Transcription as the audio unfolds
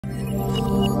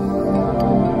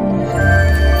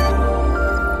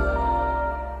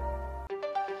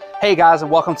Hey guys, and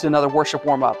welcome to another worship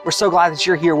warm-up. We're so glad that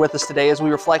you're here with us today as we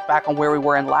reflect back on where we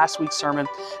were in last week's sermon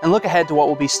and look ahead to what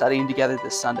we'll be studying together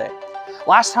this Sunday.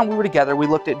 Last time we were together, we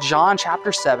looked at John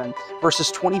chapter 7,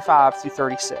 verses 25 through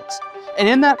 36. And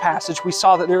in that passage, we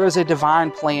saw that there was a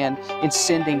divine plan in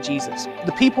sending Jesus.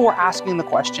 The people were asking the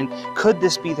question, could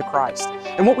this be the Christ?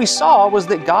 And what we saw was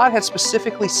that God had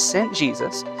specifically sent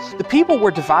Jesus. The people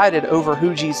were divided over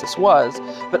who Jesus was,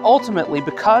 but ultimately,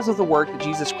 because of the work that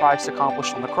Jesus Christ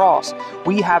accomplished on the cross,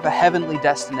 we have a heavenly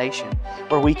destination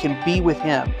where we can be with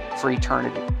Him for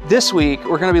eternity. This week,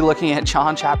 we're going to be looking at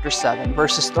John chapter 7,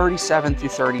 verses 37 through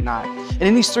 39. And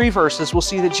in these three verses, we'll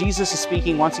see that Jesus is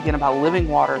speaking once again about living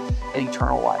water and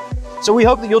eternal life. So we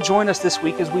hope that you'll join us this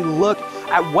week as we look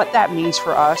at what that means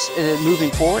for us moving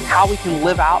forward, how we can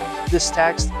live out this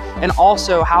text, and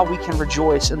also how we can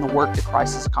rejoice in the work that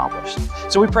Christ has accomplished.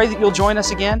 So we pray that you'll join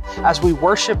us again as we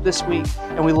worship this week,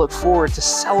 and we look forward to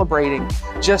celebrating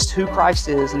just who Christ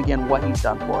is and again, what He's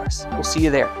done for us. We'll see you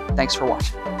there. Thanks for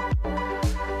watching.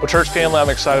 Well, church family, I'm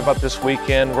excited about this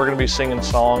weekend. We're going to be singing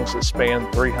songs that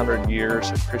span 300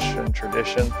 years of Christian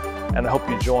tradition, and I hope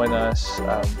you join us.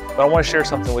 But I want to share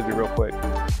something with you real quick.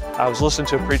 I was listening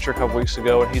to a preacher a couple weeks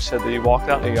ago, and he said that he walked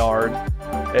out in the yard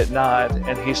at night,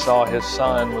 and he saw his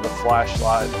son with a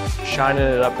flashlight shining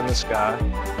it up in the sky.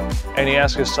 And he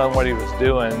asked his son what he was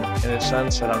doing, and his son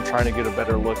said, "I'm trying to get a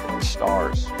better look at the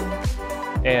stars."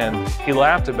 And he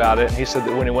laughed about it, and he said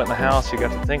that when he went in the house, he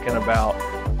got to thinking about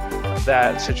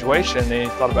that situation, and he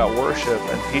thought about worship,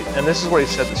 and this is what he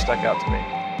said that stuck out to me.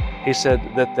 He said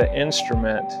that the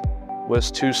instrument was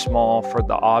too small for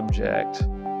the object.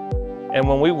 And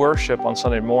when we worship on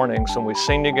Sunday mornings, when we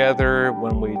sing together,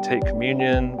 when we take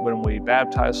communion, when we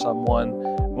baptize someone,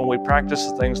 when we practice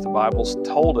the things the Bible's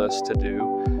told us to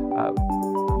do,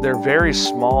 they're very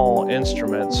small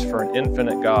instruments for an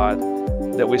infinite God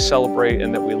that we celebrate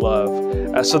and that we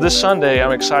love. So this Sunday,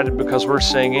 I'm excited because we're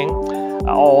singing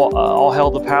all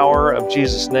hail the power of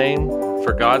Jesus' name,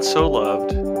 for God so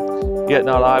loved, yet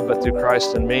not I, but through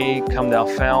Christ in me, come thou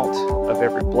fount of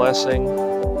every blessing.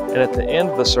 And at the end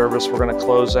of the service, we're going to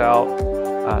close out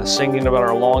singing about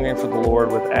our longing for the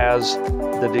Lord with As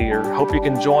the Deer. Hope you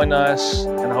can join us,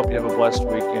 and I hope you have a blessed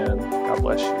weekend. God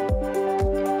bless you.